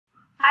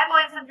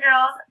and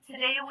girls,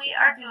 today we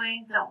are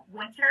doing the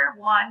Winter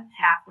 1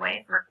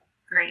 pathway for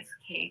grades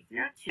K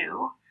through 2.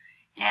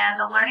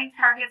 And the learning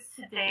targets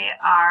today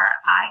are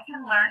I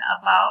can learn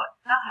about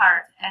the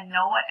heart and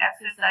know what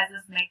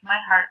exercises make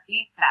my heart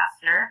beat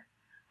faster.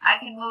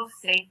 I can move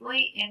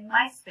safely in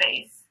my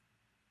space.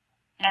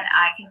 And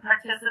I can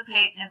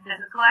participate in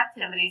physical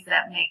activities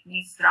that make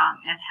me strong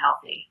and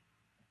healthy.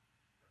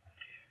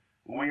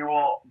 We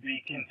will be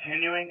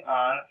continuing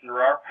on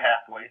through our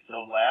pathway.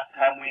 So last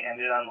time we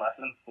ended on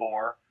lesson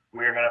 4.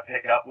 We are going to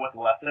pick up with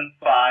lesson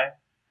 5.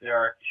 There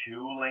are 2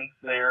 links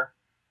there.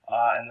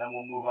 And then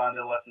we'll move on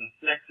to lesson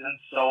 6 and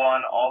so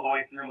on all the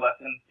way through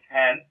lesson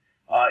 10.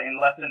 In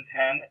lesson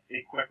 10,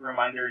 a quick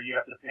reminder, you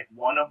have to pick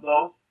one of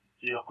those.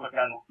 So you'll click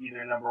on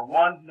either number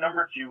 1,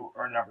 number 2,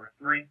 or number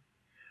 3.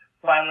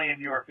 Finally, if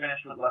you are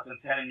finished with lesson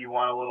 10 and you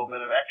want a little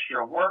bit of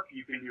extra work,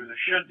 you can do the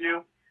should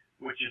do,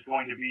 which is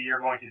going to be you're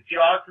going to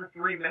jog for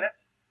 3 minutes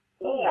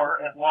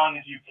or as long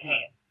as you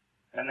can.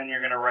 And then you're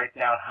going to write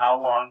down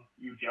how long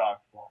you jogged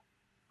for.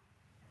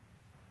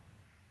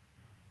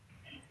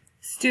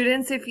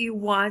 Students, if you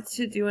want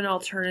to do an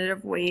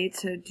alternative way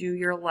to do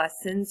your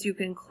lessons, you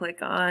can click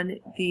on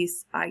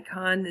this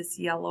icon, this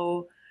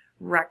yellow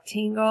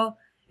rectangle.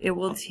 It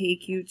will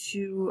take you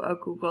to a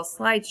Google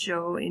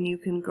slideshow, and you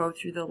can go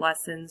through the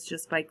lessons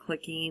just by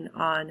clicking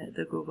on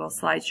the Google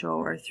slideshow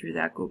or through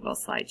that Google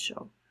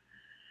slideshow.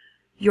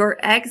 Your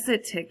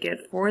exit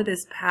ticket for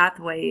this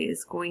pathway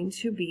is going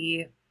to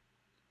be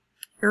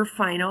your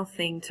final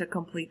thing to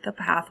complete the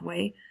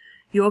pathway.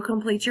 You will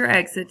complete your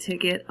exit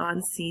ticket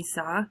on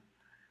Seesaw.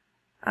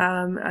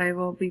 I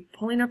will be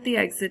pulling up the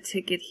exit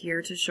ticket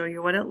here to show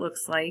you what it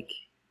looks like.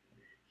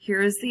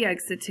 Here is the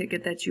exit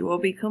ticket that you will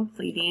be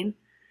completing.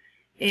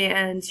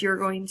 And you're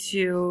going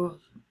to,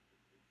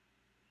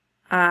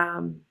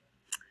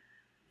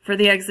 for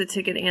the exit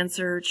ticket,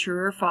 answer true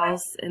or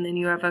false. And then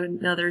you have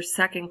another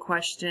second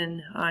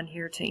question on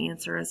here to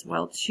answer as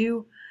well,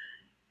 too.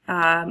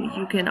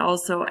 You can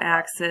also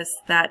access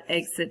that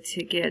exit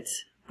ticket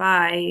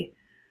by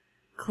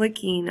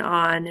clicking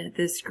on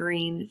this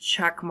green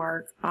check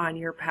mark on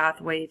your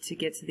pathway to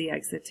get to the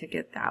exit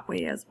ticket that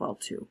way as well,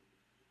 too.